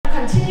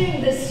continuing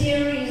the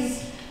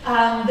series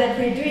that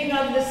we're doing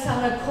over the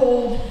summer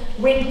called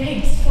When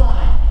Pigs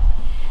Fly.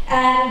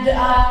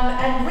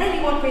 And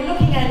really what we're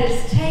looking at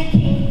is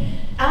taking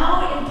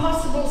our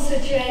impossible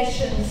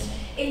situations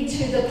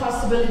into the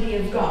possibility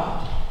of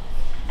God.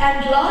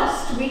 And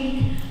last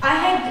week, I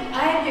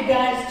had you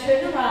guys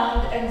turn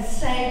around and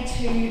say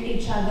to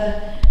each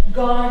other,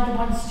 God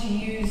wants to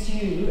use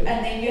you.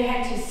 And then you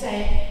had to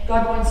say,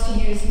 God wants to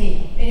use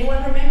me.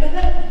 Anyone remember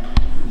that?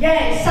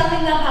 Yay, some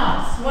in the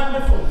house.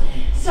 Wonderful.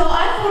 So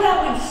I thought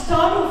I would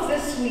start off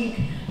this week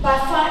by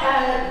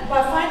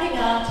finding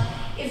out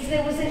if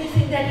there was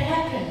anything that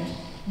happened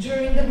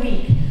during the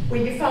week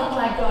where you felt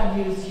like God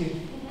used you.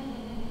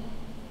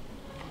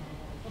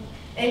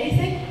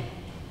 Anything?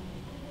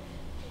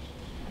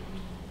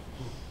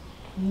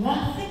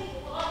 Nothing?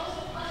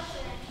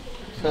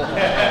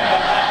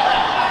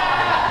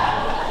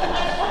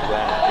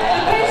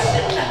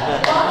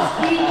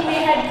 Last week we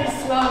had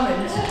this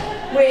moment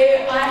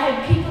where I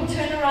had people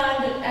turn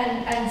around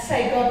and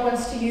say, God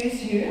wants to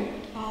use you.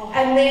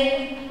 And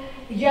then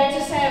you had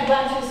to say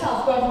about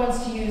yourself, God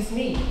wants to use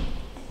me.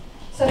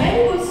 So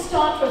maybe we'll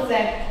start with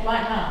that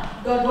right now.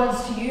 God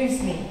wants to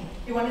use me.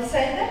 You want to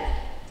say that?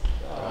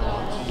 God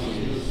wants to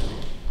use me.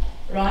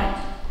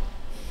 Right?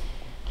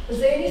 Was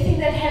there anything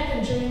that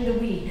happened during the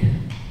week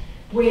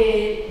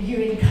where you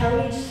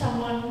encouraged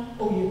someone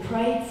or you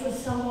prayed for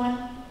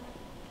someone?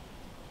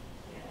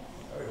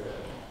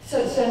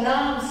 So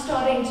now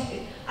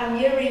I'm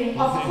hearing,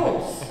 of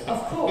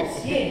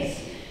course,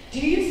 yes. Do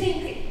you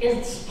think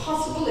it's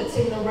possible, it's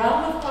in the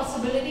realm of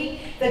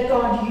possibility that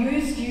God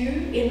used you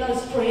in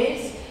those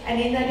prayers and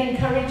in that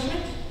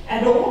encouragement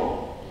at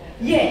all?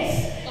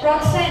 Yes.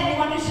 Roxanne, you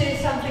want to share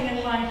something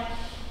in life?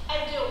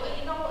 I do, but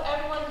you know,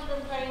 everyone's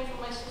been praying for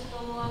my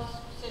sister-in-law's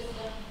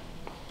sister.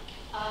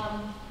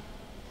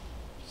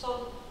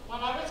 So when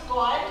I was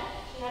gone,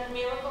 she had a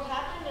miracle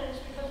happen, and it's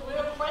because we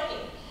were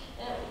praying.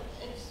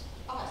 It's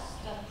us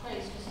that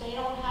prays, because they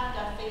don't have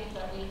that faith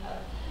that we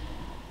have.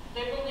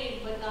 They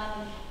believe, but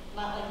not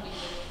like we do.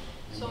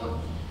 So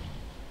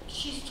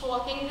she's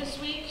talking this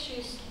week.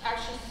 She's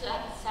actually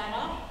sat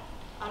up.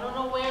 I don't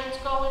know where it's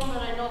going,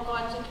 but I know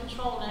God's in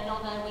control, and I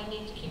know that we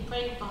need to keep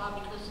praying for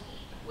her because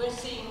we're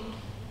seeing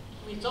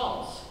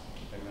results.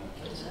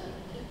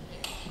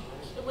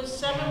 It was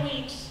 7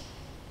 weeks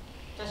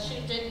that she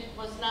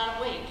was not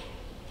awake,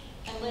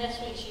 and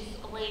last week she's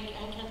awake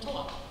and can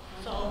talk.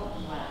 So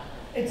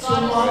it's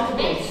God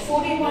remarkable.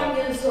 41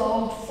 years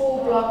old,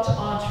 4 blocked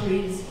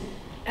arteries,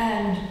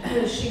 and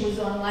she was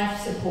on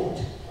life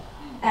support.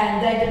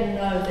 And they didn't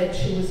know that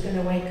she was going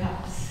to wake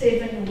up.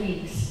 7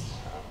 weeks.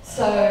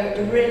 So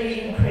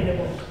really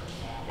incredible.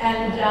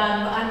 And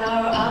I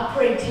know our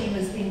prayer team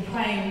has been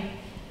praying.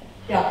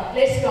 Yeah,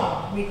 bless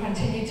God. We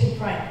continue to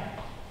pray.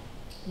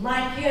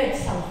 Mike, you had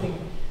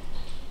something.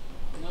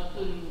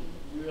 Nothing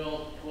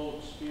real,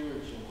 quote,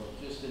 spiritual,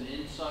 but just an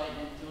insight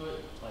into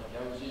it. Like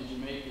I was in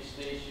Jamaica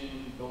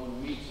Station going to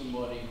meet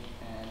somebody,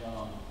 and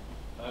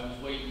I was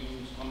waiting. He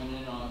was coming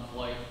in on a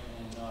flight,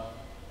 and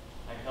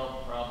I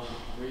helped probably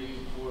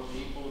 3 or 4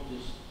 people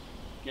just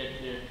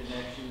get their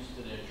connections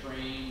to their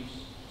trains,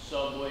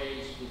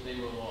 subways, because they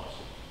were lost.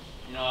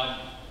 You know, I've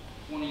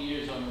 20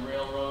 years on the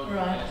railroad,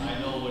 right. And I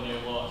know when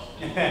they're lost.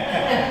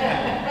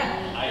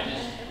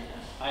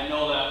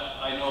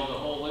 I know the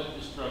whole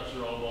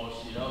infrastructure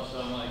almost, you know, so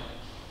I'm like,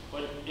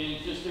 but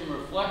just in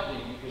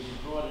reflecting, because you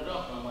brought it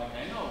up, I'm like,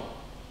 I know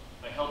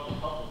I helped a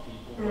couple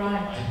people.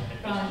 Right.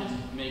 I just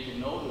didn't make a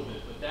note of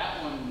it, but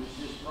that one was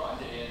just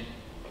Friday,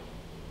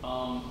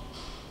 and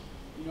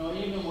you know,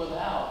 even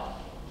without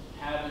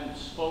having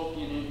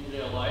spoken into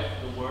their life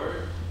the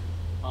word,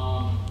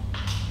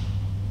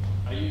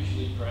 I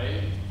usually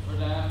pray for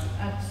them.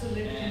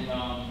 Absolutely. And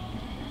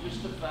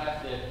just the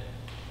fact that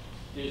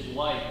there's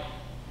light.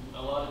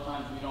 A lot of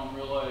times we don't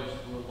realize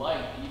we're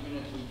light, even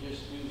if we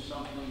just do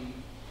something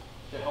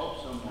to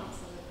help someone.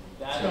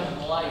 That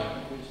is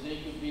light, because they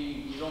could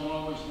be, you don't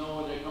always know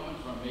where they're coming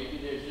from. Maybe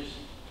they're just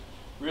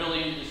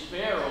really in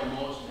despair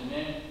almost, and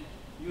then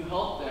you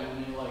help them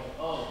and they're like,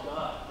 oh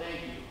God,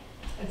 thank you.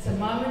 It's a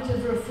moment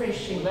of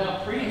refreshing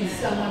Without preaching. in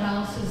someone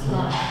else's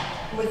life.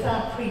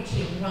 Without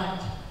preaching, right.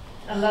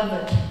 I love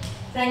it.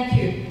 Thank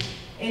you.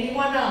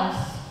 Anyone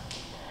else?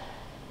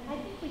 I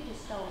think we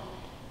just don't,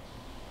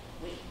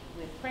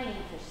 we're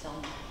praying for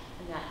someone,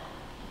 and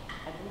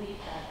I believe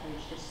that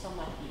there's just so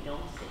much we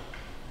don't see.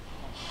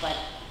 But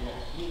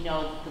we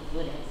know the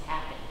good has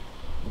happened.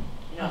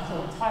 You know,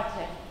 so it's hard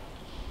to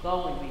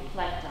go and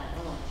reflect on,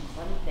 oh, geez,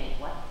 let me think,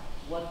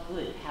 what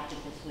good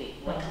happened this week?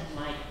 What did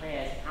my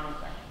prayers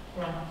counter?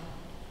 Right.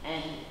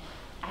 And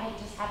I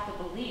just have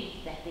to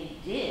believe that they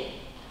did,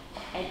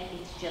 and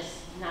it's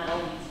just not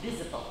always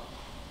visible.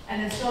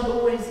 And it's not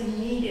always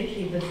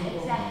immediately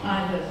visible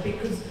either,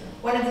 because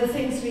one of the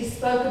things we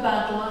spoke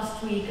about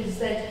last week is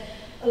that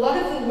a lot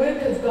of the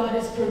work of God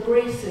is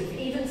progressive.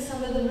 Even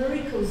some of the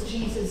miracles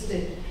Jesus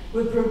did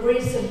were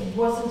progressive,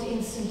 wasn't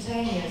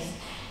instantaneous.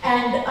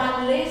 And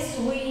unless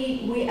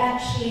we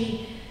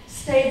actually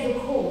stay the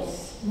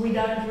course, we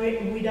don't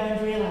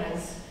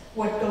realize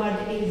what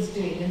God is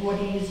doing and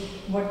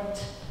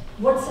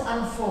what's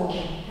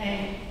unfolding.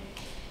 Hey?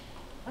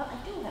 Well, I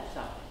do have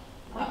something.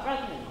 My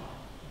brother-in-law,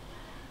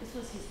 this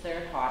was his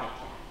third heart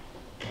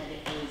attack, and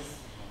it's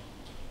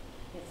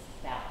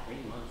about 3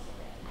 months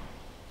already.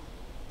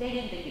 They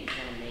didn't think he was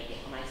going to make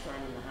it. When I saw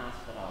him in the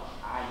hospital,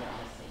 I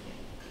honestly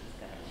didn't think he was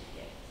going to make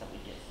it. So we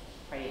just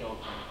prayed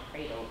over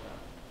him.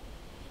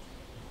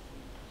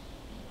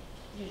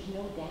 There's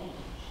no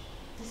damage.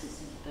 This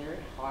is his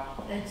third heart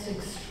attack. That's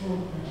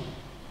extraordinary.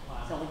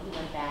 So when he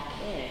went back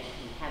in,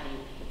 and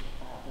having,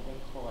 what do they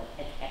call it,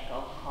 an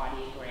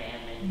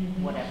echocardiogram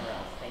and whatever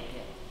else they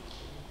did,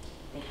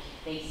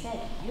 they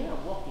said, you're a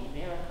walking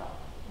miracle.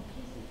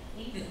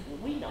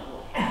 We know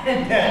what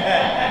happened.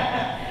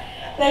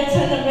 That's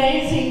an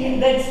amazing,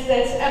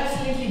 that's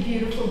absolutely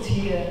beautiful to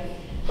hear.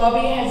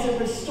 Bobby has a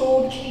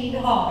restored, clean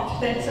heart.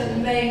 That's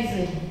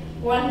amazing.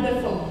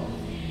 Wonderful.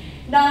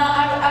 Now,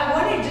 I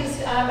want to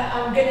just,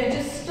 I'm going to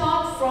just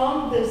start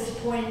from this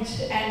point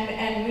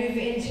and move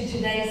into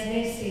today's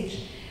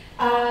message.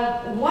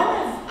 One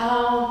of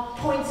our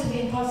points of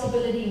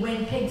impossibility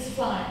when pigs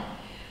fly,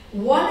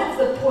 one of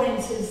the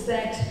points is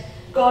that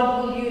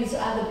God will use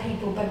other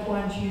people but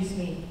won't use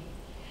me.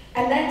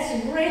 And that's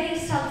really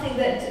something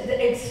that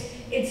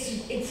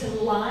it's a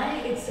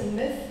lie, it's a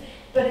myth,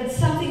 but it's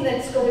something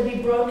that's got to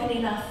be broken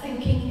in our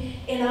thinking,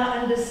 in our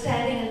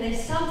understanding, and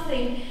there's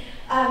something,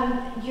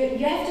 you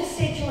have to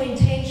set your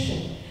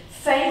intention.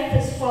 Faith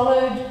is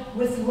followed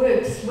with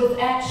works, with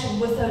action,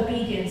 with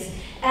obedience.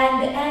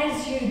 And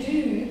as you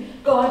do,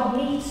 God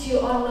meets you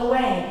on the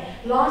way.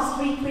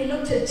 Last week we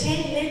looked at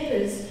 10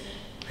 lepers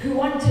who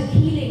wanted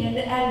healing,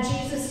 and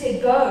Jesus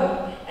said,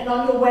 go, and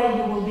on your way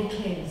you will be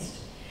cleansed.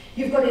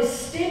 You've got to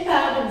step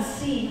out and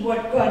see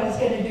what God is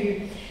going to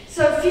do.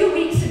 So a few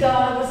weeks ago,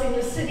 I was in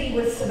the city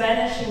with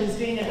Savannah. She was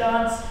doing a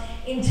dance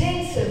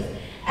intensive.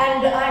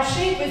 And I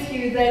shared with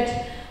you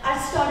that I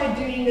started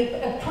doing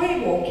a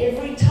prayer walk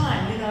every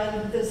time,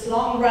 this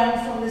long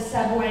run from the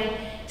subway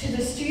to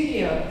the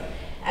studio.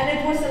 And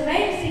it was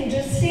amazing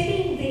just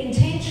setting the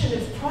intention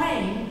of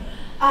praying,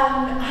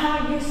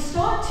 how you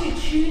start to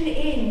tune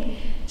in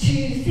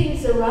to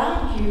things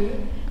around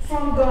you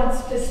from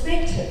God's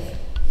perspective.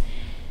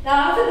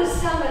 Now, over the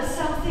summer,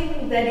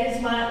 something that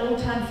is my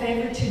all-time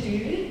favorite to do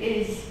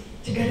is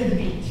to go to the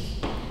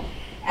beach.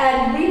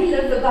 And we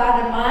live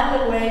about a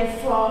mile away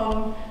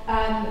from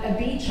a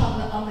beach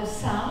on the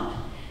Sound.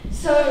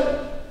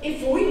 So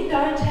if we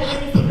don't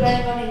have anything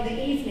going on in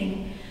the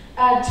evening,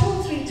 2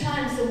 or 3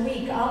 times a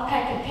week, I'll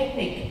pack a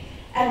picnic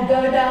and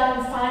go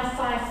down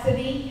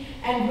 5:30,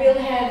 and we'll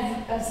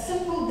have a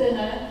simple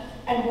dinner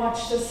and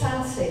watch the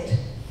sunset.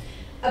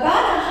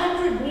 About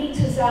 100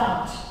 meters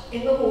out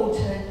in the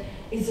water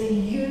is a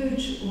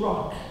huge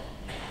rock.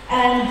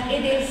 And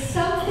it is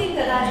something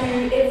that I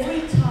do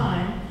every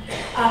time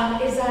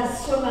is I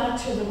swim out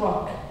to the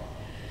rock.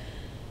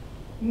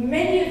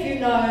 Many of you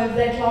know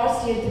that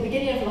last year, at the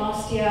beginning of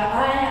last year,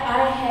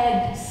 I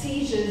had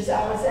seizures.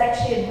 I was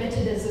actually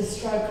admitted as a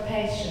stroke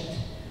patient.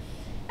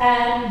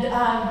 And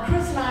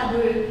Chris and I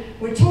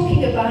were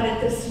talking about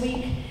it this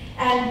week,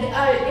 and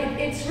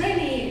it's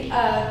really,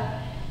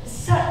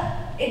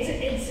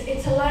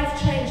 it's a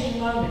life-changing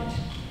moment.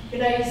 You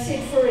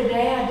said for a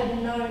day I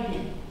didn't know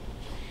you.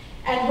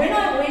 And when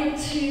I went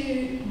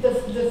to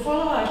the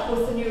follow-up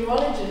with the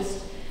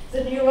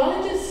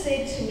neurologist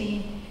said to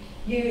me,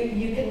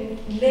 you can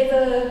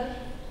never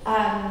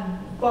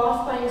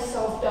bath by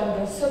yourself, don't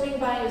go swimming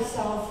by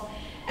yourself.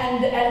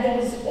 And there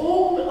was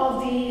all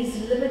of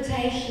these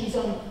limitations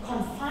on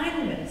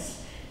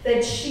confinements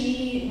that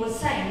she was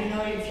saying,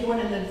 if you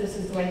want to live, this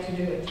is the way to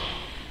do it.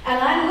 And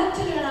I looked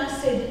at her and I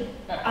said,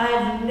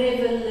 I've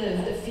never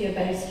lived a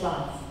fear-based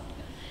life.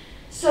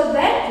 So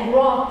that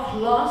rock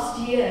last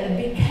year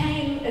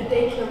became a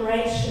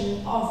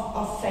declaration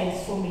of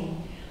faith for me.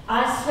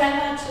 I swam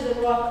out to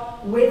the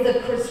rock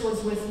whether Chris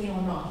was with me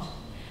or not.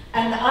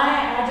 And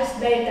I just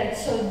made that.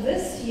 So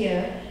this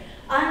year,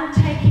 I'm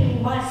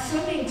taking my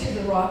swimming to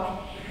the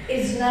rock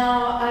is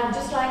now,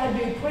 just like I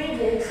do prayer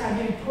walks,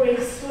 I do prayer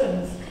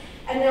swims.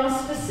 And there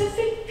are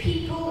specific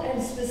people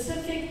and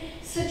specific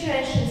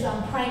situations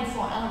I'm praying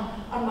for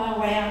on my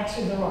way out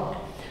to the rock.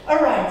 All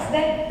right,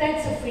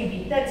 that's a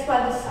freebie. That's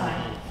by the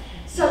side.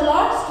 So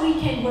last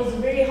weekend was a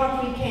very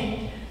hot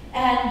weekend,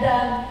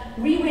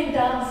 and we went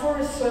down for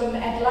a swim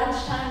at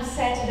lunchtime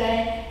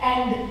Saturday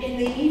and in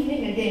the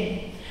evening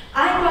again.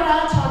 I got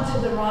out onto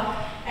the rock,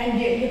 and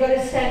you've got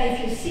to stand.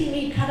 If you see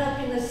me cut up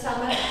in the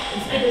summer,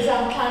 it's because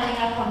I'm climbing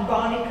up on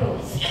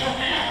barnacles.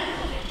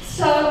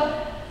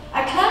 So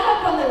I climb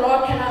up on the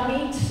rock, and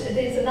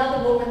there's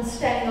another woman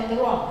standing on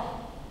the rock.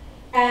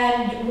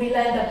 And we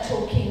end up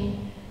talking.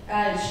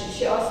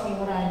 She asked me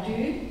what I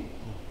do.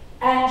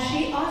 And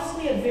she asked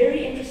me a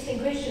very interesting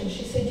question.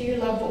 She said, do you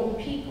love all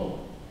people?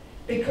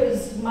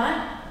 Because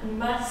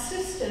my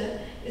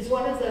sister is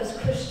one of those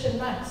Christian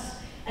nuts.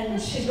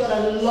 And she's got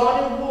a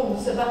lot of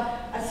rules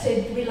about, I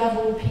said, we love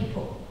all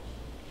people.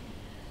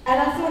 And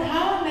I thought,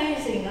 how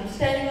amazing. I'm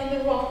standing on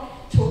the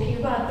rock, talking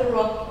about the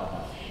rock.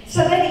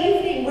 So that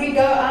evening we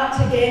go out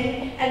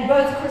again, and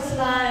both Chris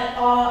and I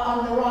are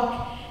on the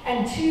rock,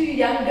 and two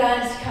young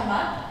guys come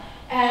up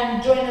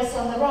and join us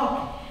on the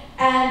rock.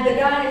 And the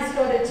guy's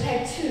got a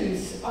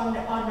tattoos on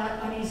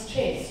his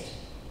chest.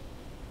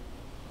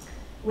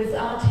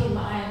 Without him,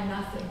 I am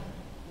nothing.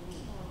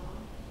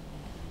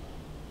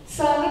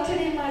 So I looked at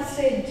him, I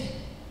said,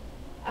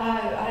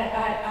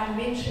 I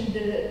mentioned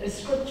a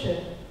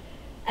scripture,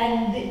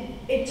 and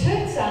it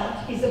turns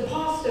out he's a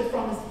pastor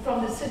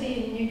from the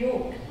city in New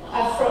York,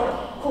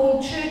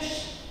 called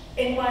Church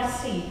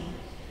NYC,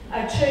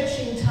 a church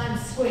in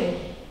Times Square.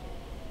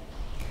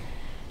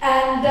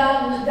 And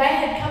they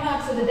had come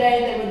out for the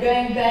day, they were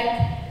going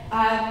back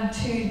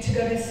to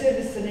go to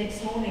service the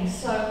next morning.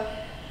 So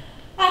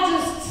I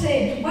just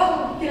said,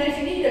 well, if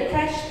you need a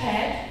crash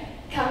pad,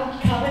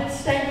 come and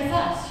stay with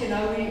us.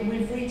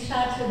 We've reached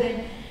out to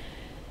them.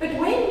 But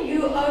when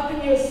you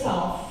open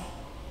yourself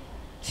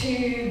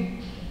to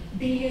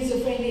be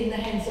user-friendly in the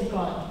hands of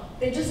God,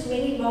 there are just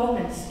many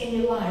moments in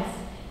your life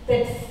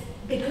that,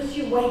 because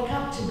you wake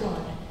up to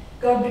God,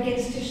 God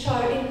begins to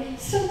show in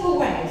simple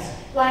ways,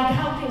 like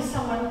helping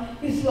someone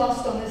who's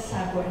lost on the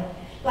subway,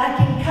 like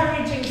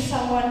encouraging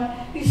someone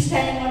who's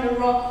standing on a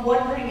rock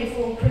wondering if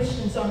all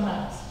Christians are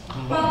nuts.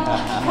 Well,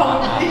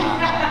 probably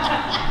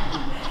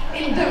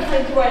in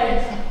different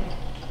ways.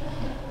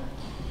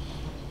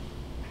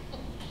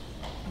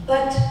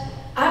 But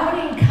I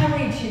would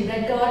encourage you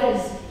that God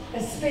has a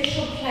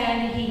special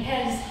plan. He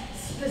has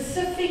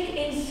specific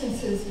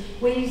instances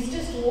where He's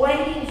just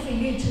waiting for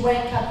you to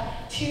wake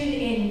up, tune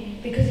in,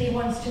 because He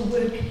wants to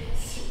work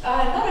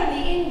not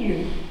only in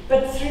you,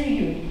 but through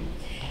you.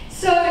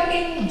 So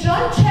in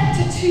John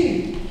chapter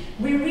 2,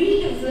 we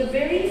read of the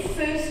very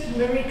first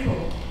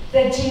miracle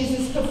that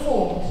Jesus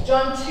performed.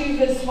 John 2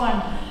 verse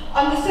 1.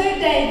 On the third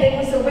day there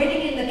was a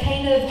wedding in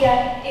Cana of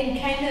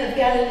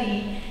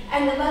Galilee,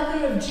 and the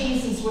mother of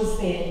Jesus was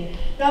there.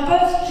 Now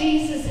both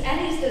Jesus and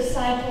His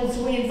disciples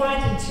were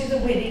invited to the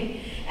wedding,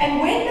 and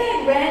when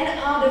they ran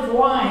out of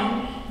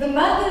wine, the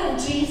mother of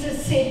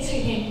Jesus said to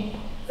Him,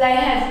 "They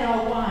have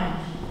no wine."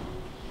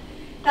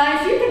 Now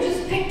if you can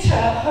just picture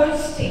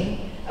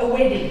hosting a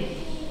wedding,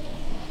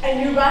 and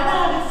you run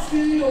out of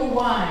food or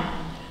wine,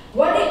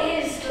 what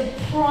is the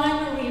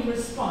primary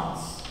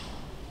response?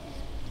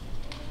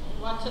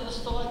 Run to the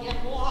store and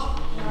get more.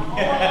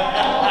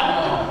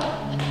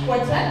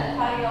 What's that?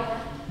 Party over.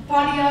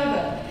 Party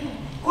over.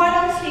 Quite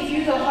honestly, if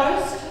you're the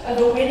host of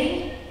a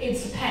wedding,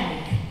 it's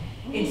panic.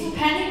 It's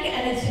panic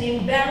and it's an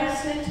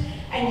embarrassment,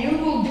 and you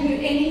will do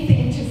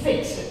anything to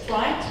fix it,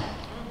 right?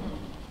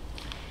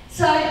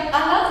 So I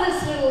love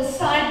this little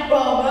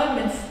sidebar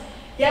moment.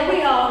 Here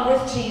we are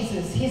with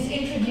Jesus. He's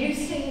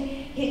introducing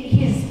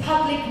his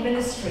public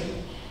ministry,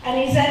 and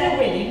he's at a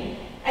wedding,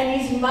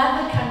 and his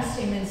mother comes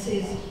to him and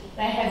says,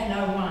 "They have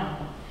no wine."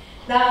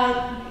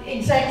 Now,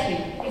 exactly,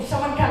 if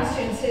someone comes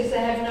to you and says they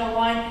have no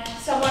wine,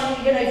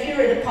 if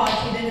you're at a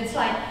party, then it's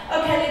like,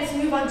 okay, let's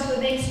move on to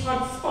the next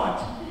hot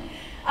spot.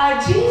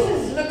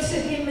 Jesus looks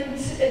at him and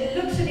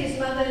looks at his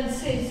mother and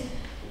says,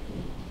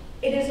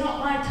 "It is not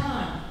my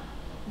time."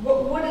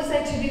 What does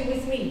that to do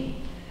with me?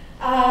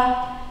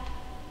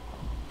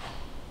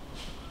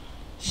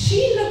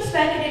 She looks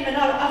back at him, and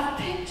I've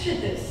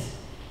pictured this,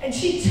 and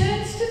she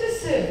turns to the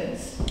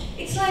servants.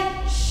 It's like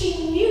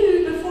she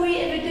knew before he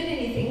ever did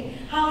anything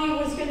how he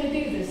was going to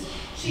do this.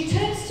 She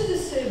turns to the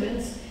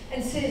servants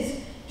and says,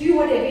 "Do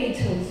whatever he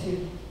tells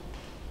you.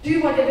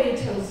 Do whatever he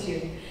tells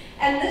you."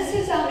 And this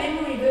is our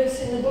memory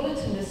verse in the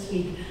bulletin this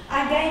week.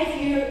 I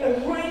gave you a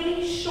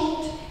really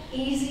short,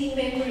 easy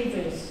memory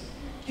verse.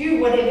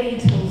 Do whatever he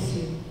tells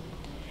you.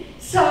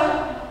 So,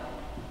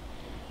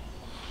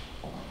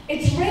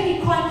 it's really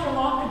quite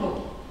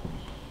remarkable.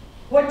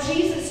 What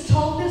Jesus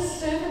told his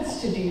servants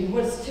to do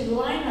was to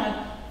line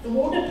up the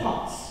water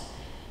pots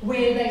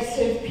where they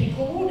serve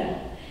people water.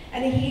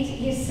 And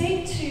he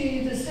said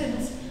to the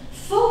servants,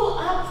 "Fill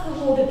up the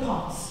water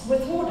pots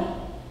with water."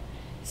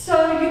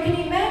 So you can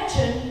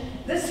imagine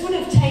this would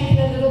have taken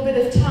a little bit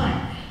of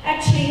time.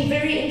 Actually,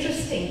 very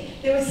interesting.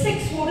 There were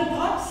 6 water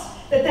pots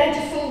that they had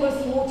to fill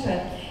with water.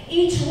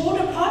 Each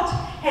water pot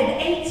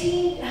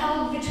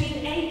held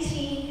between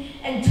 18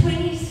 and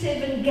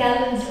 27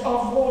 gallons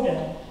of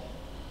water.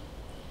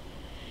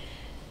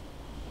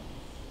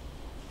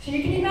 So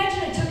you can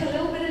imagine it took a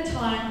little bit of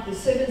time. The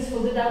servants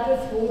filled it up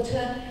with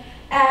water,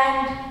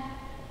 and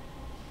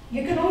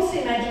you can also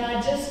imagine I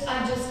just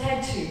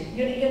had to.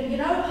 You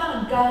know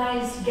how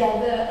guys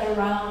gather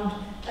around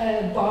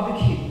a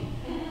barbecue,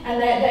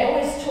 and they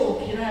always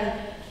talk.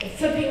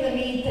 Flipping the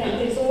meat.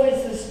 There's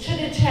always this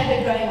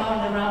chitter-chatter going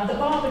on around the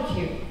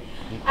barbecue.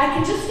 I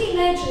can just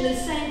imagine the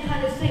same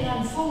kind of thing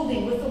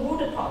unfolding with the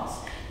water pots.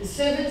 The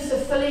servants are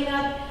filling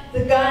up,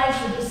 the guys,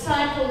 the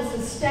disciples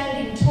are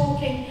standing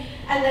talking,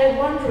 and they're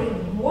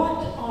wondering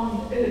what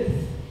on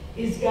earth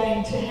is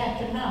going to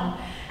happen now.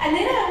 And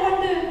then I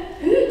wonder,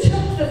 who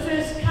took the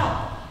first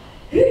cup?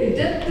 Who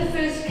dipped the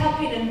first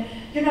cup in? And,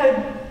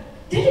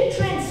 did it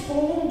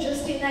transform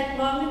just in that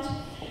moment?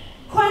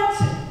 Quite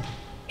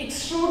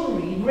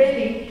extraordinary,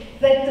 really,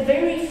 that the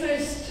very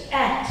first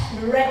act,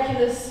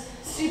 miraculous,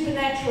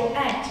 supernatural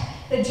act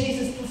that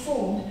Jesus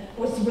performed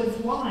was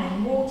with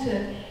wine,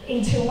 water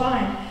into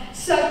wine.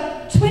 So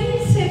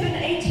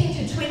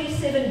 18 to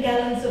 27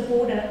 gallons of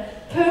water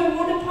per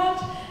water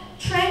pot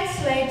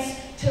translates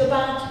to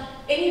about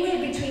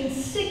anywhere between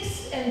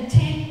 6 and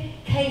 10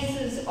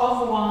 cases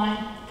of wine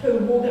per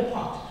water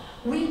pot.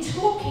 We're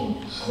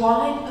talking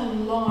quite a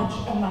large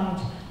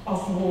amount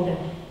of water.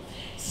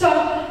 So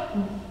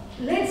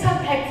let's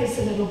unpack this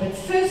a little bit.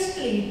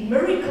 Firstly,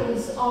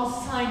 miracles are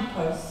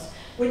signposts.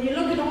 When you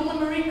look at all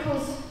the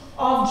miracles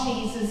of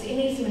Jesus in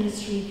his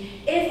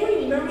ministry,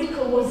 every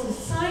miracle was a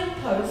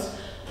signpost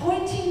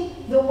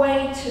pointing the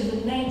way to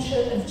the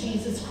nature of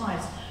Jesus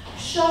Christ,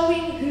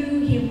 showing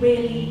who he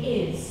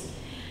really is.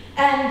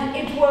 And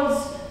it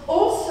was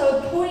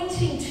also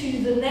pointing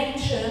to the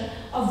nature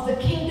of the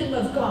kingdom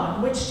of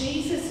God, which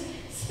Jesus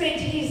spent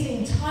his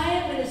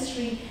entire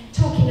ministry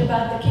talking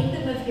about the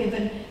kingdom of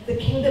heaven, the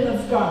kingdom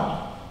of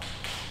God.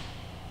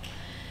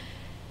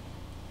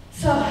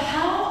 So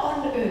how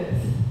on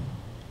earth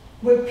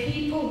were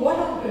people, what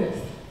on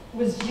earth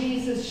was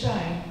Jesus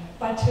showing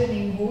by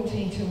turning water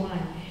into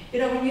wine? You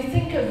know, when you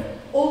think of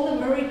all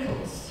the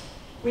miracles,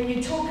 when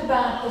you talk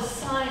about the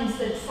signs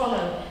that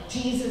follow,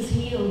 Jesus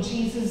healed,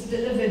 Jesus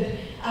delivered,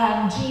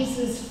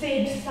 Jesus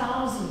fed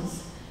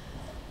thousands.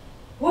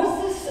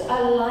 Was this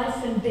a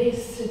life and death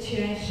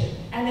situation?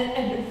 And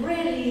it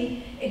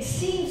really, it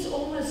seems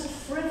almost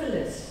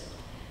frivolous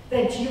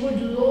that you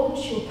would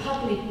launch your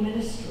public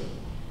ministry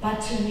by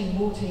turning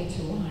water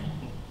into wine.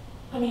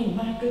 I mean,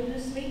 my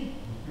goodness me.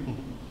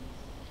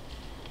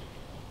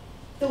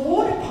 The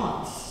water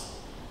pots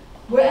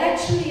were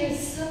actually a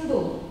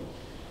symbol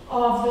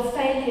of the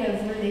failure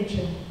of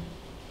religion.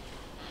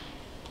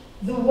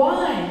 The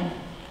wine,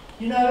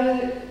 you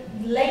know,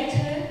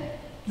 later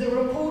the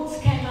reports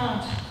came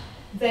out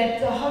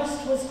that the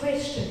host was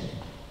questioned.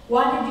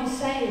 Why did you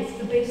save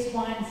the best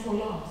wine for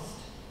last?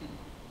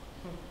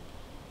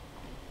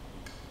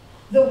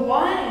 The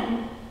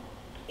wine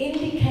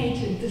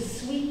indicated the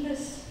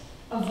sweetness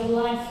of the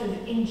life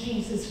in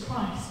Jesus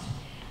Christ.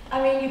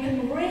 I mean, you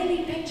can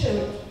really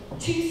picture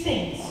two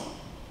things.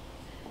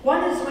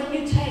 One is when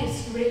you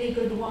taste really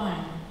good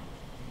wine,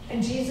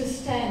 and Jesus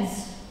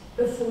stands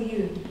before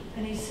you,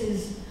 and he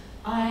says,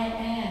 I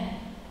am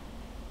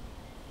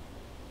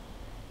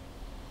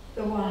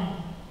the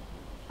wine.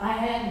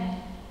 I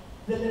am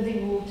the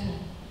living water.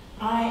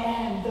 I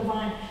am the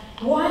vine.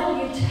 While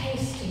you're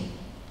tasting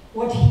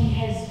what he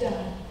has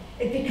done,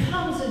 it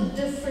becomes a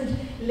different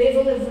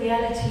level of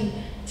reality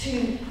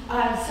to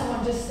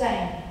someone just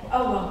saying,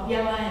 oh well,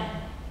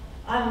 yeah,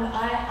 I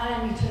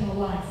am eternal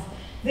life.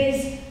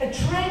 There's a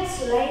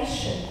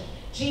translation.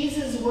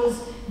 Jesus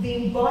was the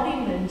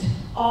embodiment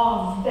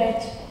of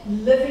that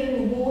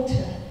living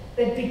water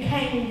that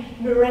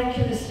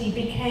miraculously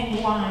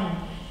became wine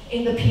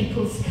in the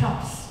people's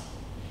cups.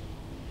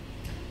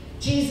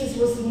 Jesus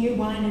was the new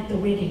wine at the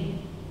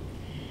wedding.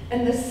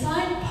 And the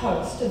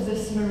signpost of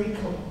this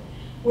miracle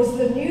was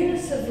the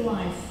newness of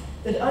life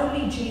that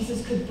only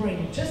Jesus could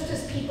bring. Just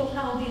as people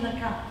held in a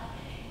cup,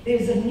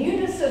 there's a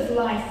newness of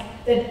life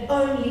that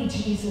only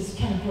Jesus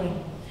can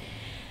bring.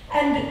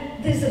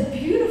 And there's a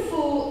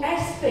beautiful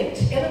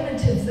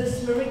element of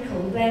this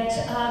miracle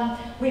that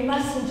we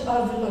mustn't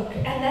overlook.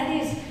 And that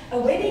is, a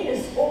wedding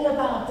is all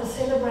about the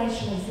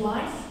celebration of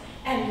life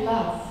and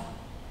love.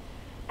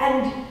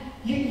 And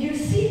you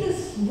see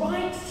this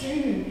right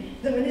through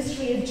the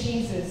ministry of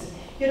Jesus.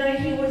 You know,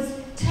 he was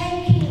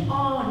taking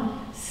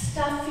on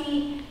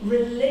stuffy,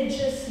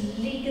 religious,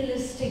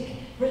 legalistic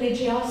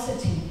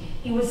religiosity.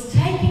 He was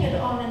taking it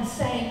on and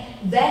saying,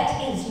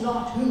 that is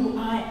not who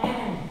I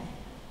am.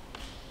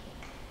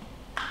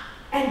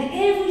 And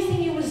everything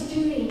he was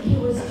doing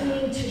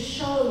to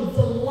show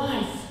the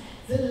life,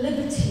 the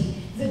liberty,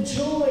 the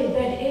joy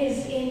that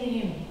is in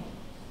him.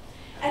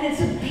 And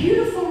it's a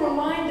beautiful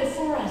reminder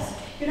for us.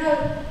 You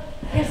know,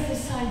 here's the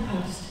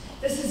signpost.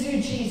 This is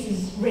who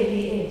Jesus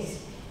really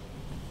is.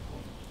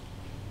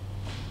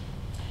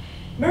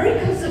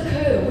 Miracles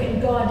occur when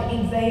God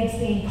invades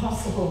the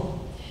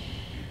impossible.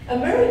 A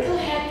miracle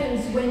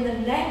happens when the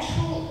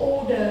natural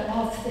order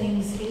of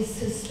things is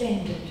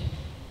suspended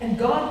and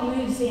God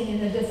moves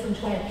in a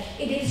different way.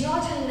 It is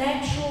not a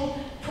natural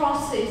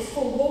process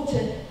for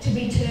water to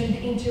be turned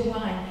into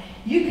wine.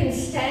 You can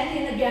stand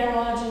in a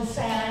garage and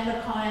say, I'm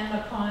a car, I'm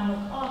a car, I'm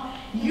a car.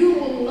 You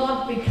will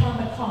not become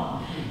a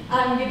car.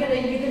 You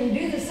can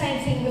do the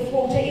same thing with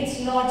water. It's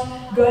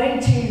not going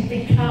to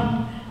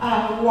become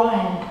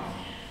wine.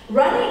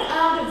 Running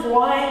out of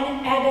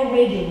wine at a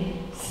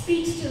wedding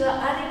speaks to the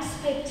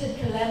unexpected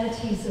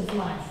calamities of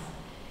life.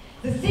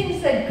 The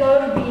things that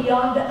go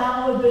beyond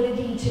our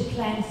ability to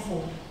plan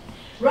for.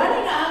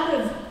 Running out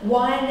of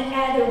wine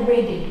at a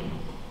wedding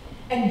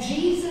and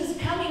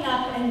Jesus coming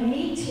up and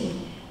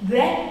meeting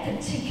that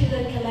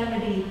particular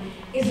calamity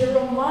is a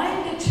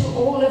reminder to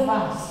all of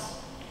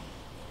us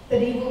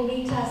that he will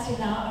meet us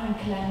in our own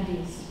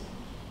calamities.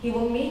 He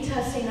will meet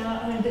us in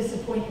our own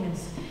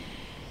disappointments.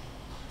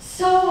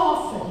 So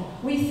often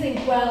we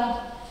think,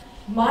 well,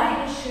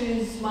 my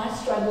issues, my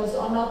struggles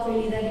are not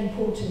really that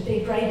important.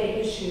 They're greater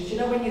issues. You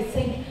know, when you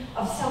think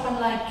of someone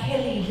like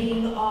Kelly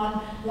being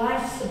on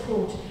life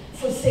support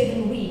for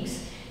 7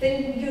 weeks,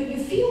 then you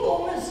feel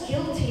almost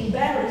guilty,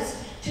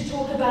 embarrassed to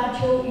talk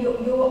about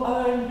your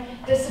own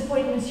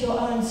disappointments, your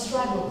own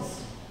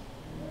struggles.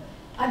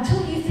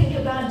 Until you think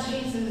about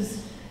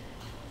Jesus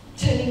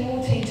turning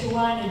water into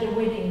wine at a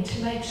wedding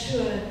to make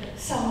sure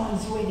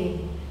someone's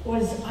wedding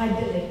was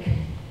idyllic,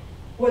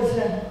 was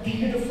a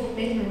beautiful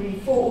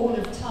memory for all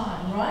of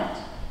time,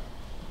 right?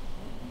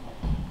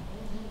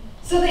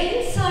 So the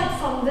insight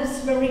from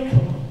this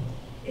miracle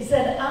is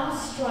that our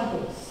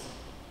struggles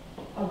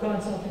are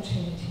God's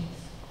opportunities.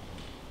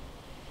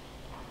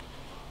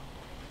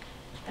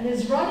 And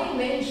as Ronnie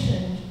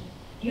mentioned,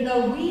 you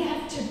know, we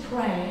have to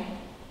pray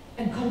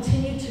and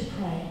continue to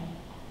pray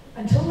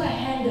until the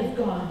hand of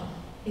God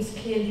is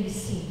clearly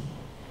seen.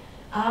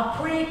 Our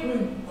prayer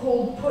group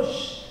called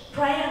Push,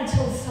 pray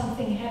until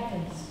something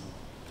happens.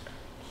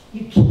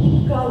 You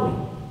keep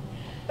going.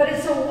 But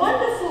it's a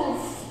wonderful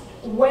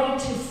way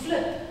to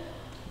flip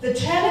the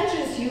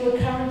challenges you are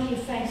currently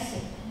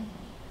facing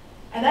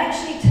and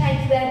actually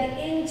take that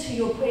into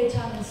your prayer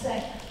time and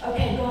say,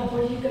 okay, God,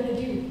 what are you going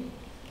to do?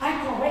 I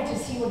can't wait to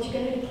see what you're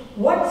going to do.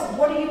 What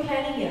are you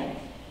planning here?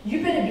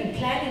 You better be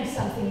planning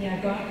something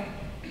there, God.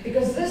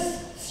 Because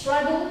this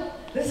struggle,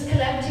 this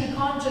calamity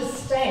can't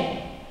just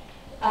stay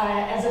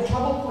as a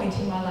trouble point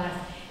in my life.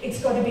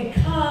 It's got to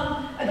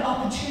become an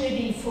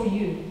opportunity for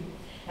you.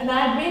 And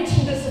I had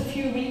mentioned this a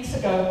few weeks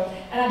ago,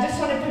 and I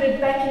just want to put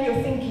it back in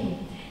your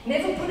thinking.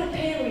 Never put a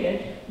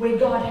period where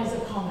God has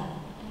a comma.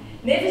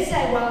 Never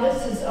say, well,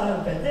 this is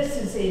over, this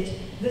is it,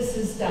 this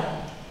is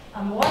done.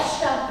 I'm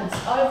washed up,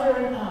 it's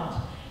over and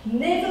out.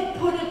 Never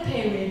put a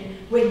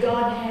period where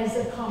God has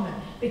a comma,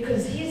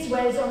 because His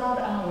ways are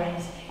not our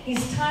ways.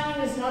 His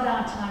timing is not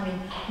our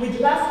timing. We'd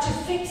love to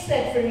fix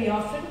that very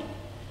often,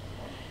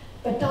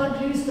 but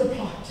don't lose the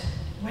plot.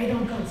 Wait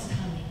on God's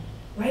timing.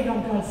 Wait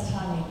on God's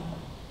timing.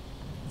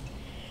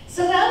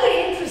 So the other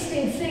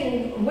interesting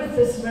thing with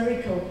this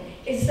miracle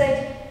is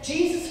that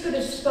Jesus could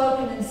have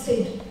spoken and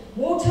said,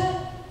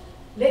 water,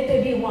 let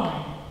there be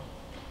wine.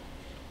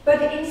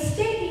 But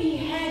instead He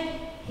had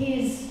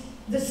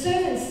the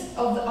servants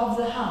of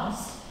the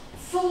house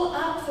fill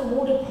up the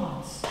water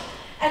pots.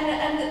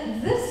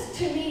 And this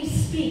to me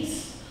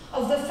speaks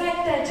of the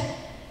fact that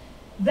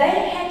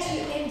they had to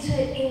enter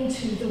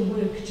into the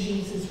work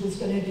Jesus was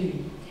going to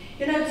do.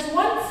 You know, it's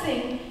one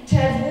thing to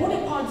have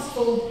water pots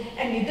filled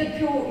and you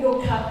dip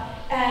your cup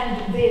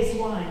and there's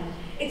wine.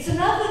 It's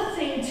another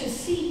thing to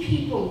see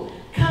people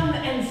come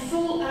and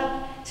fill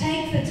up,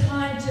 take the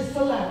time to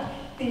fill up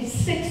these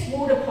 6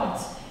 water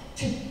pots,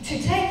 to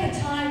take the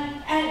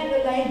time and the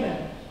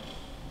labor.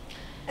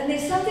 And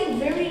there's something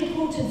very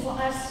important for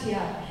us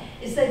here,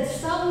 is that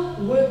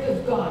some work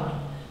of God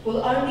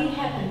will only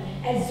happen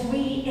as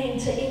we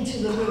enter into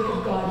the work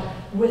of God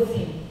with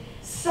Him.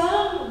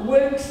 Some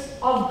works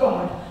of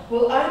God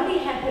will only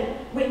happen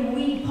when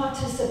we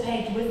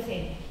participate with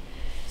Him.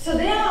 So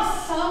there are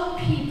some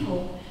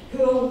people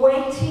who are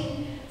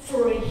waiting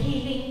for a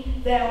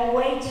healing. They are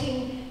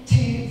waiting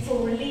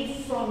for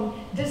relief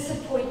from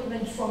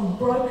disappointment, from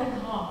broken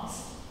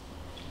hearts,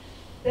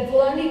 that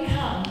will only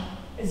come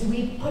as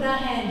we put our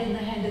hand in the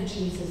hand of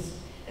Jesus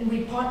and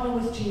we partner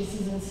with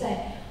Jesus and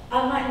say,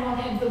 I might not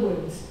have the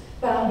words,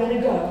 but I'm going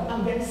to go,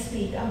 I'm going to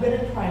speak, I'm going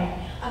to pray,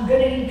 I'm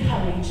going to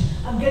encourage,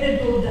 I'm going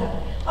to build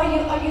up.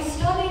 Are you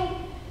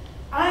starting?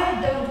 I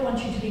don't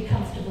want you to be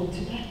comfortable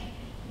today.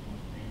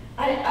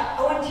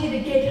 I want you to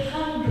get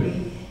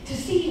hungry to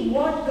see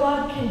what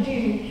God can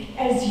do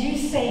as you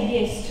say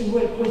yes to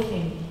work with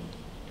Him.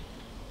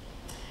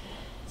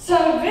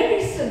 So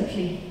very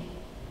simply,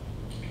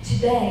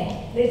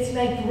 today, let's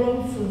make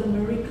room for the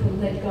miracle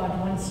that God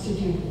wants to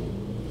do.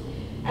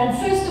 And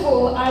first of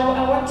all,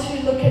 I want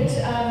to look at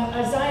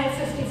Isaiah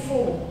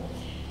 54.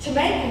 To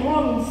make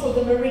room for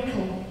the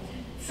miracle,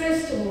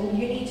 first of all,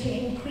 you need to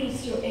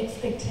increase your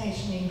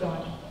expectation in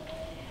God.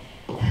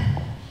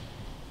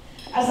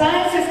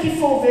 Isaiah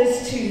 54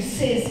 verse 2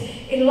 says,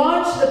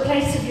 enlarge the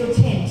place of your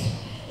tent.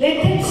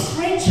 Let them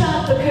stretch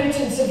out the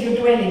curtains of your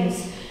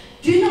dwellings.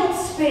 Do not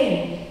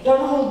spare,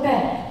 don't hold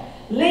back.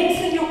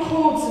 Lengthen your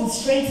cords and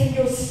strengthen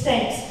your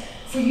stakes,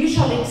 for you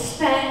shall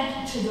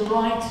expand to the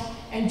right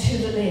and to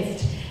the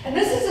left. And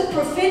this is a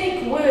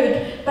prophetic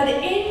word, but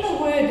in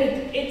the word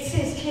it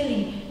says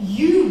clearly,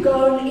 you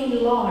go and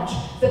enlarge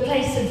the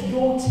place of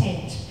your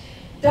tent.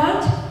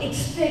 Don't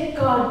expect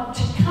God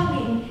to come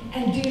in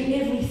and do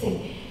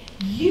everything.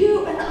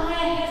 You and I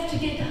have to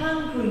get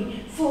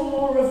hungry for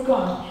more of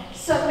God.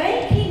 So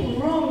making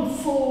room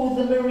for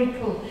the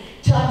miracle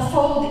to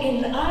unfold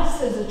in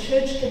us as a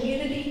church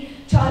community,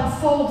 to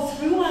unfold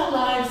through our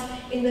lives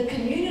in the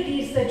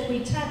communities that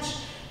we touch,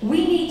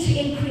 we need to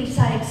increase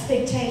our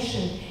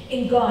expectation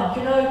in God.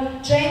 You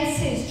know, James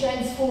says,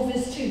 James 4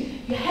 verse 2,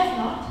 you have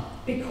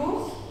not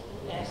because?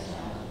 Yes.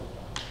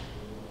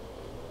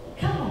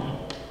 Come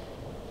on.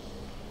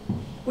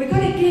 We've got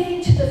to get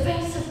into the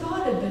face of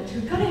God a bit.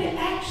 We've got to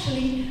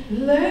actually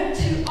learn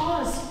to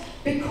ask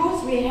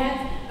because we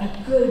have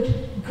a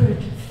good,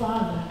 good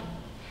Father.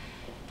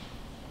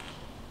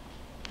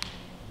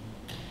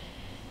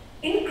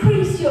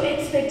 Increase your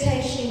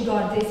expectation in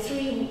God. There are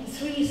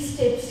three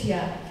steps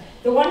here.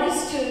 The one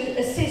is to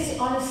assess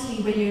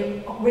honestly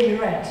where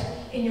you're at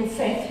in your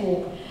faith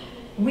walk.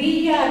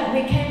 We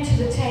came to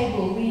the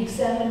table, we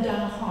examined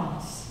our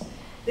hearts.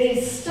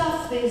 There's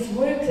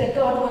work that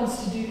God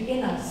wants to do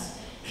in us.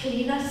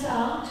 Clean us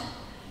out,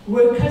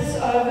 work us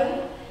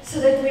over, so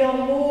that we are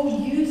more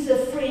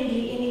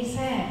user-friendly in His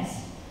hands.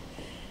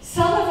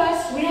 Some of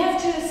us, we have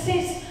to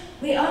assess,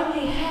 we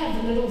only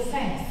have a little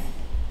faith.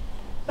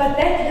 But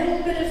that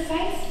little bit of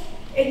faith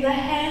in the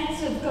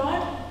hands of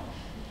God,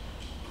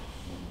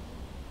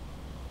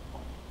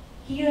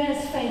 he who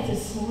has faith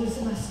as small as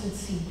a mustard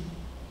seed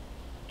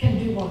can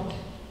do what?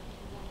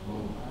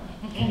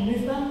 Can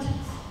move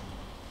mountains.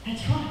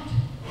 That's right.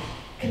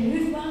 Can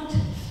move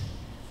mountains.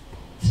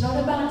 It's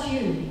not about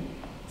you.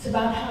 It's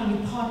about how you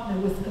partner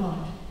with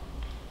God.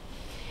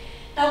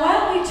 Now,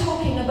 while we're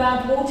talking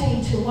about water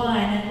into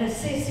wine and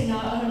assessing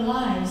our own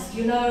lives,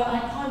 I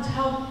can't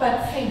help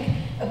but think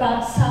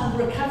about some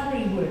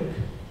recovery work.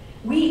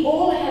 We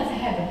all have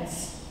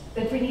habits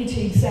that we need to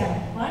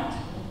examine, right?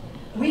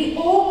 We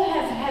all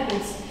have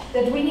habits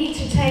that we need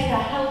to take a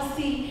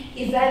healthy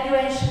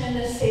evaluation and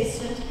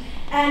assessment.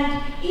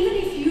 And even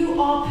if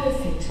you are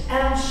perfect,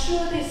 and I'm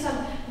sure there's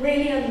some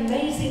really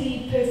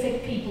amazingly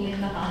perfect people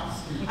in the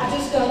house, I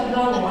just don't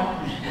know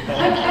one.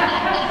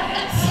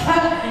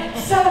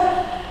 so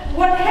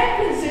what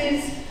happens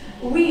is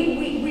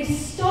we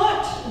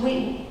start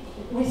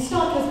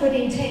with good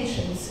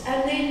intentions,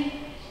 and then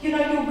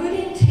your good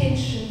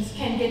intentions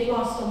can get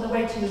lost on the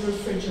way to the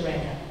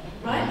refrigerator,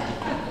 right?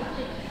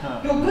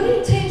 Your good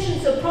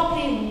intentions are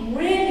probably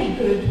really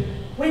good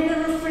when the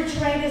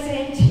refrigerator's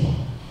empty.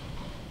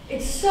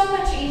 It's so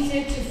much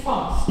easier to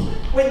fast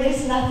when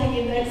there's nothing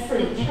in that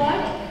fridge,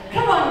 right?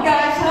 Come on,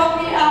 guys,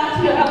 help me out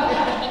here.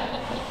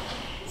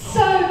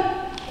 So,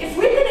 if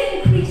we're going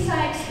to increase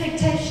our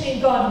expectation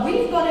in God,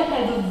 we've got to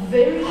have a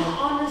very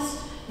honest,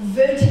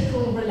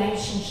 vertical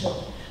relationship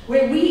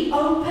where we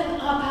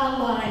open up our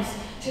lives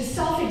to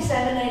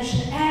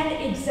self-examination and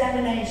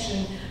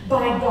examination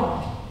by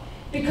God.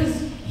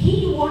 Because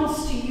He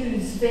wants to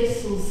use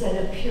vessels that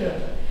are pure.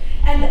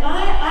 And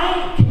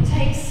I can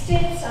take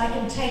steps, I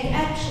can take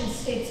action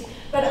steps,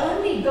 but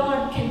only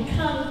God can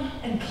come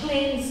and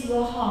cleanse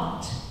the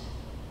heart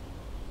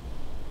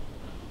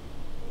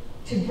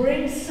to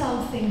bring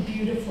something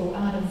beautiful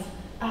out of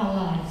our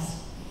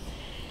lives.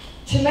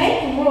 To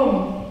make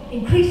room,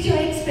 increase your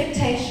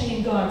expectation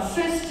in God.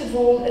 First of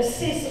all,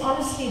 assess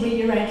honestly where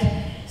you're at.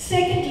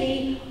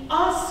 Secondly,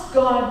 ask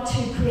God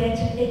to create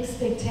an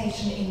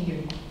expectation in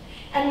you.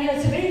 And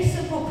it's a very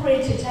simple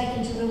prayer to take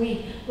into the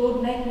week.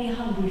 Lord, make me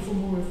hungry for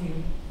more of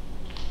you.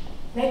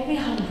 Make me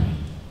hungry.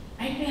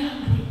 Make me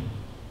hungry.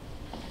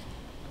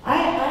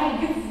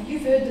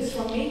 You've heard this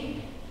from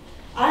me.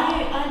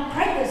 I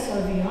pray this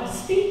over you. I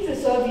speak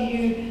this over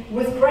you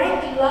with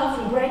great love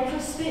and great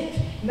respect.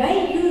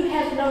 May you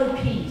have no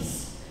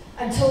peace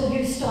until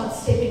you start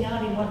stepping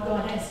out in what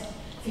God has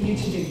for you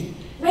to do.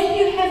 May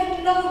you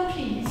have no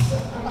peace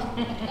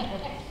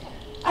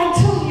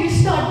until you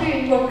start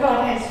doing what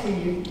God has for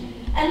you.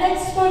 And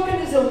that's spoken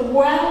as a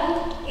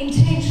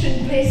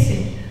well-intentioned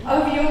blessing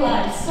over your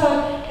lives. So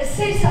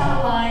assess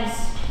our lives,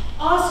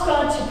 ask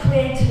God to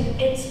create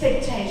an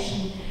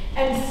expectation,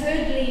 and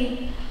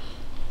thirdly,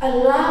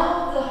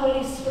 allow the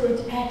Holy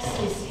Spirit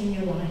access in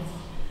your life.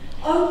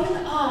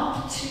 Open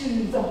up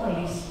to the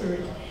Holy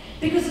Spirit,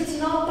 because it's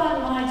not by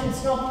might,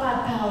 it's not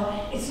by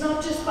power, it's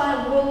not just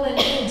by will and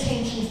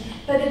intentions,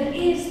 but it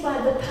is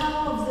by the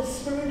power of the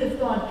Spirit of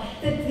God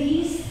that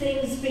these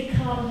things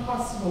become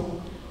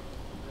possible.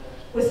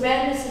 With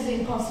man, this is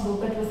impossible,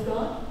 but with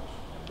God,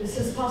 this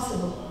is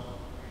possible.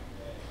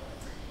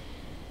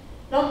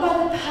 Not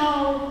by the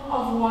power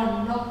of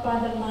one, not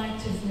by the might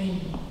of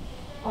many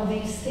are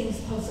these things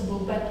possible,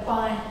 but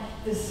by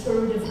the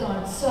Spirit of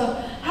God. So,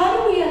 how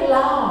do we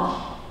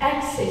allow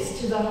access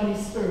to the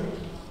Holy Spirit?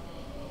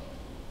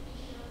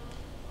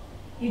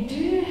 You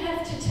do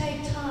have to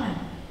take time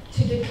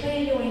to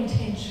declare your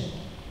intention.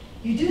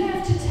 You do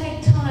have to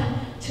take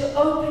time to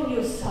open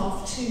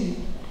yourself to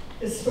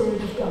the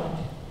Spirit of God.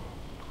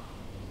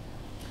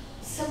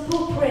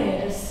 Simple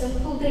prayer, a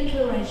simple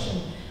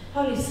declaration.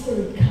 Holy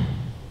Spirit, come.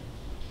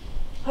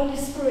 Holy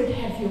Spirit,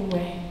 have your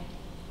way.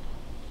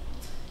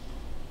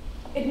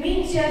 It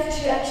means you have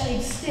to actually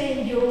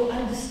extend your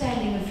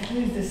understanding of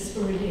who the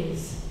Spirit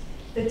is.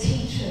 The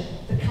teacher,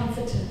 the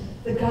comforter,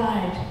 the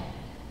guide,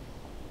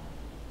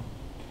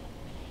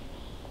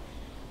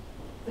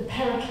 the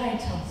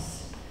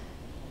parakletos,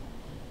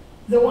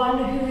 the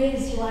one who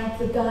is like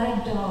the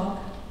guide dog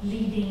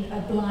leading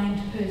a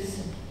blind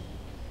person.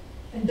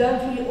 And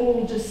don't we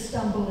all just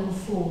stumble and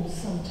fall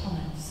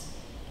sometimes,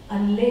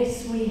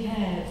 unless we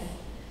have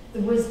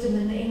the wisdom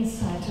and the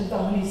insight of the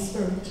Holy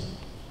Spirit?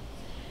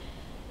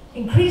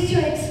 Increase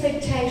your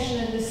expectation,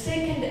 and the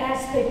second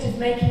aspect of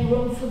making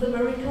room for the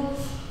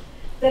miracles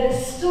that are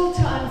still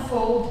to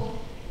unfold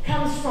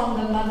comes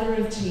from the mother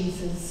of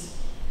Jesus.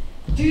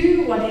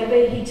 Do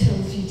whatever he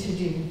tells you to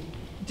do.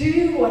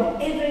 Do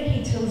whatever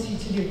he tells you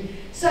to do.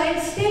 So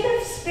instead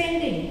of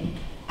spending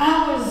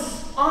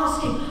hours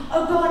asking,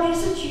 oh God,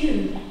 is it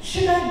you?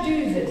 Should I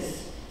do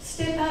this?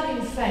 Step out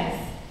in faith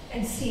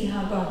and see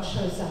how God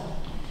shows up.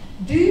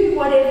 Do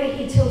whatever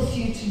he tells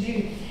you to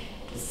do.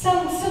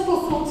 Some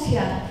simple thoughts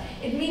here.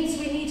 It means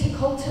we need to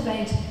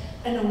cultivate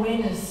an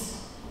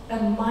awareness, a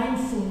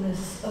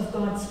mindfulness of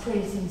God's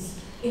presence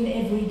in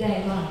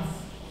everyday life.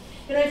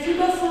 You know, if you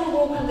go for a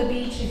walk on the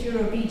beach, if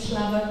you're a beach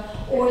lover,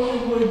 or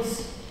in the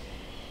woods,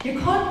 you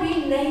can't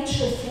be in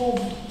nature for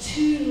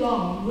too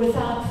long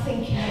without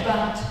thinking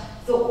about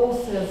the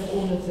author of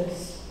all of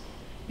this.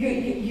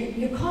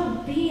 You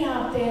can't be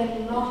out there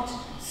and not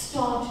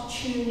start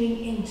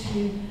tuning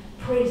into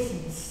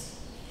presence.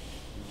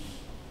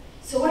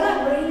 So what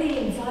I'm really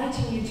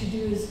inviting you to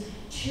do is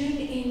tune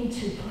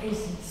into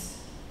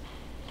presence.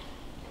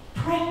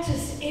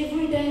 Practice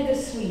every day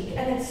this week,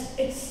 and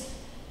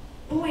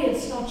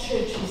it's not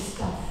churchy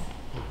stuff.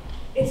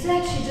 It's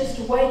actually just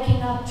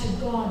waking up to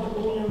God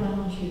all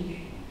around you.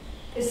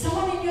 Is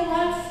someone in your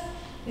life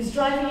who's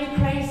driving you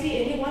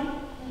crazy?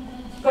 Anyone?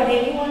 Got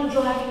anyone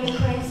driving you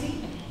crazy?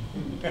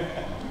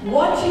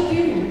 What you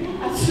do?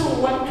 I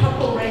saw one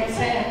couple raise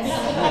hands.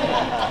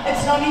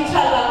 It's not each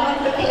other.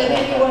 I'm not looking at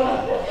anyone.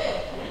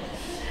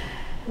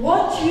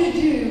 What you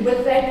do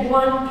with that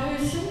one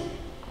person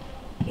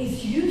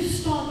is you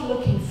start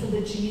looking for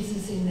the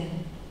Jesus in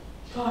them.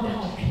 God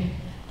help you.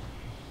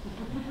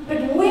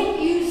 But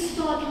when you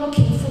start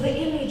looking for the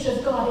image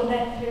of God in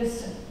that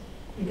person,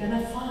 you're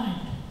going to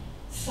find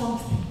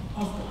something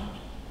of God.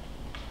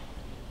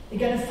 You're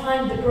going to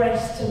find the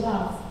grace to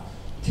love,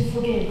 to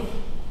forgive.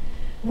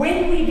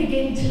 When we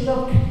begin to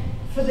look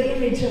for the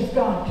image of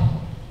God,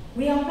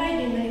 we are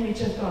made in the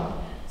image of God.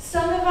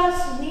 Some of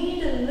us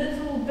need a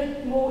little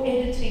bit more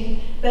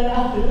editing than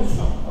others.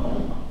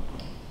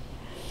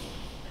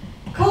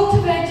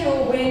 Cultivate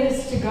your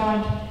awareness to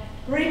God.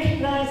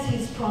 Recognize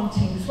his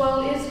promptings.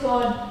 Well, is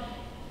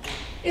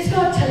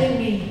God telling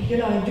me,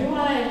 do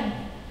I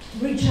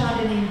reach out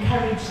and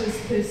encourage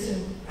this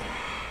person?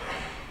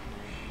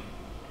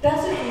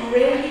 Does it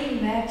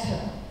really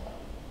matter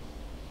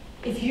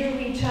if you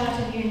reach out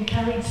and you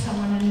encourage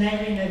someone and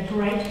they're in a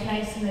great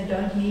place and they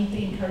don't need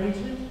the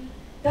encouragement?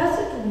 Does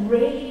it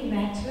really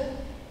matter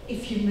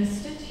if you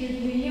missed it? You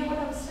hear what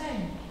I'm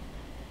saying?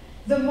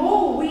 The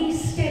more we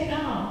step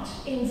out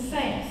in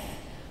faith,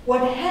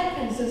 what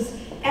happens is,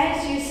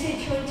 as you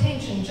set your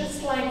intention,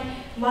 just like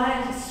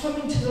my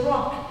swimming to the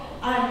rock,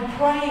 I'm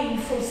praying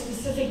for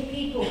specific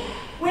people.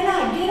 When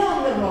I get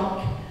on the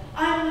rock,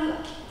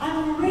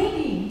 I'm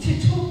ready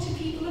to talk to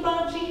people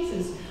about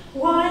Jesus.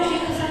 Why?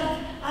 Because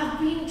I've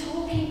been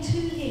talking to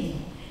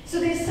him. So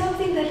there's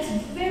something that's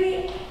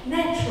very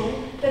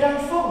natural that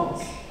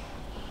unfolds.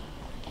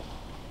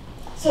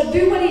 So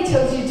do what he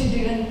tells you to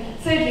do. And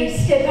thirdly,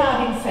 step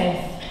out in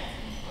faith.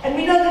 And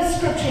we know the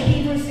scripture,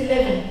 Hebrews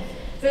 11,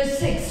 verse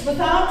 6.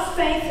 Without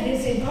faith it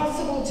is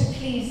impossible to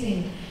please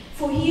him.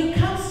 For he who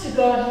comes to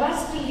God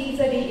must believe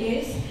that he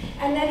is,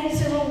 and that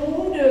he's a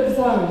rewarder of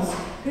those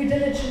who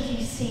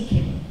diligently seek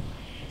him.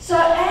 So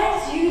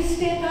as you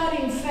step out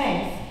in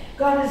faith,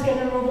 God is going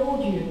to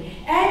reward you.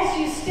 As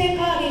you step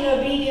out in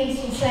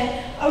obedience and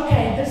say,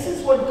 okay, this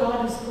is what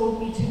God has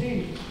called me to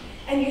do.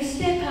 And you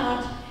step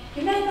out,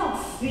 you may not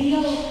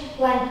feel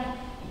like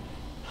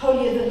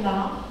holier than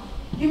thou.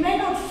 You may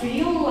not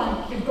feel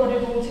like you've got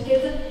it all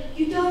together.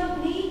 You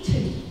don't need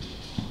to.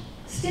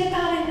 Step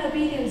out in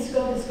obedience,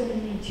 God is going to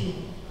meet you.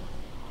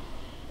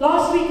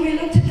 Last week we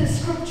looked at the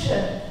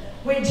scripture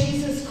where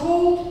Jesus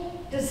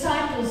called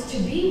disciples to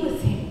be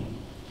with him,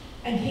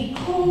 and he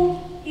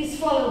called his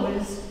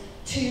followers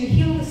to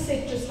heal the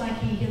sick just like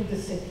he healed the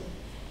sick,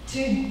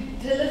 to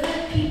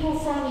deliver people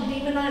from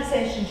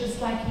demonization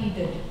just like he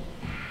did.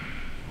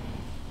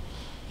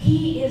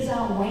 He is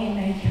our way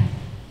maker,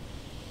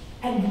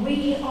 and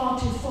we are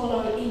to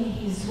follow in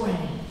his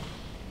way.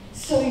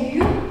 So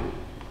you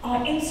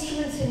are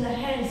instruments in the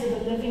hands of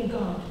the living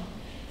God,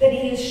 that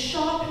he is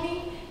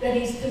sharpening, that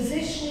he's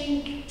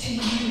positioning to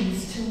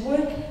use, to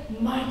work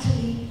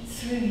mightily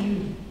through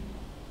you.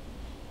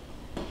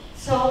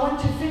 So I want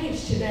to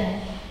finish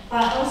today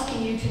by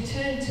asking you to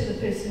turn to the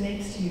person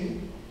next to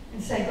you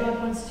and say, God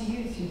wants to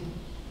use you.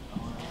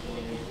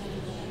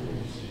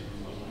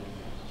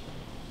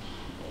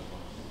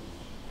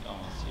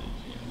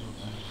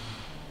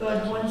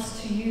 God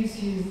wants to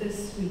use you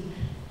this week.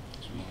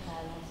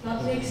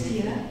 Not next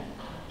year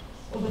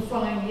or the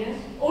following year,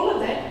 all of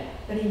that,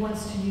 but he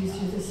wants to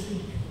use you this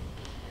week.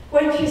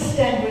 Won't you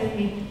stand with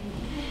me?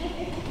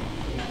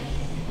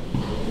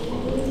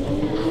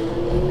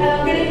 And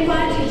I'm going to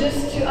invite you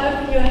just to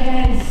open your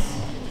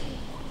hands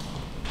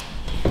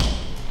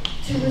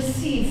to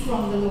receive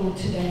from the Lord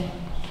today.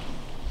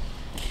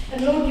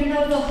 And Lord, you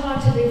know the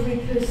heart of every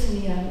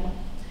person here.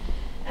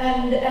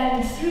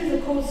 And through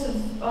the course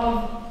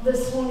of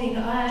this morning,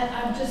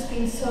 I've just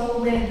been so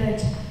aware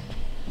that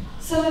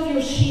some of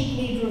your sheep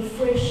need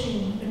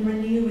refreshing and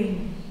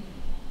renewing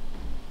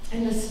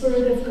in the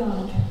Spirit of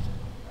God.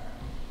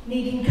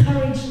 need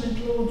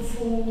encouragement, Lord,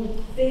 for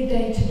their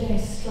day-to-day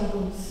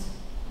struggles.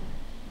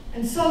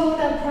 And so, Lord,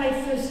 I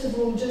pray first of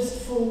all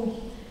just for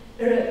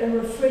a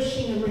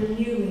refreshing, a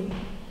renewing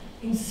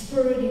in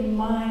spirit, in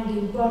mind,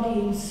 in body,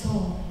 in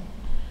soul.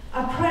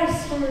 I pray,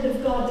 Spirit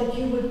of God, that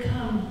you would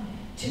come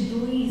to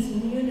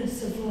breathe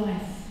newness of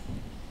life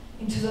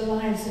into the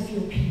lives of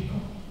your people.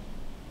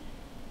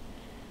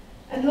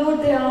 And Lord,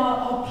 there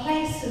are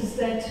places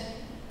that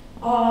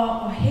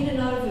are hidden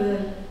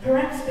over,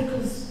 perhaps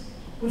because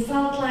we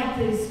felt like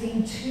there's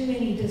been too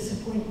many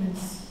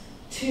disappointments,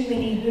 too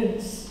many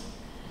hurts.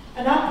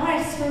 And I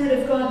pray, Spirit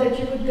of God, that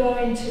you would go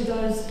into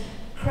those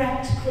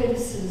cracked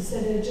crevices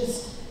that are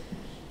just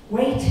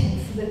waiting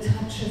for the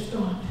touch of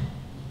God.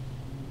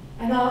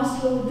 And I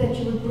ask, Lord, that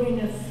you would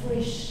bring a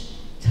fresh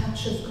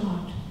touch of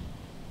God,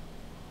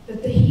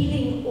 that the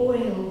healing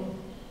oil,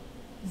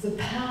 the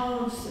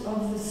powers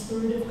of the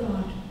Spirit of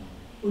God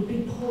would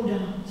be poured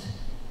out.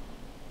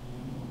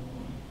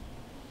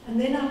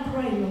 And then I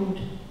pray, Lord,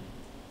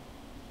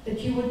 that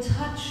you would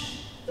touch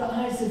the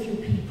eyes of your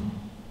people,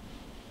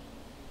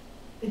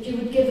 that you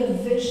would give a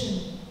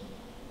vision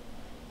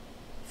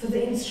for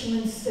the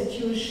instruments that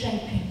you are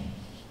shaping,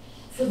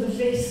 for the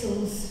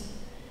vessels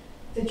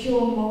that you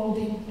are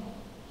molding,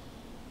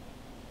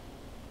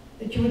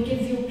 that you would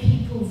give your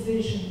people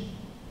vision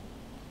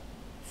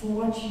for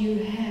what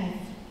you have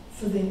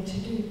for them to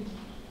do.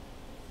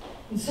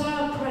 And so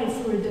I pray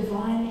for a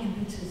divine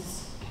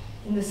impetus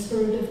in the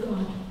Spirit of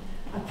God.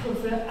 I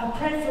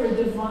pray for a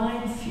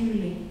divine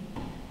fueling,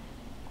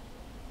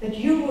 that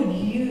you would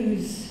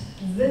use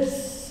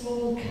this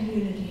small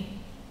community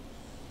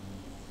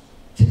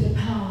to the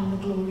power and the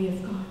glory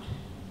of God.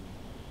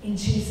 In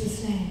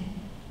Jesus' name,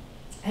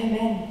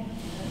 amen.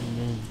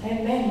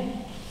 Amen.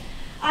 Amen.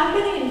 I'm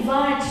going to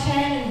invite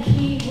Shannon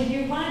Key. Would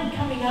you mind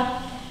coming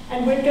up?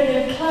 And we're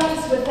going to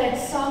close with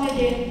that song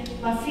again,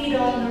 My Feet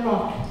Are on the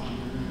Rock.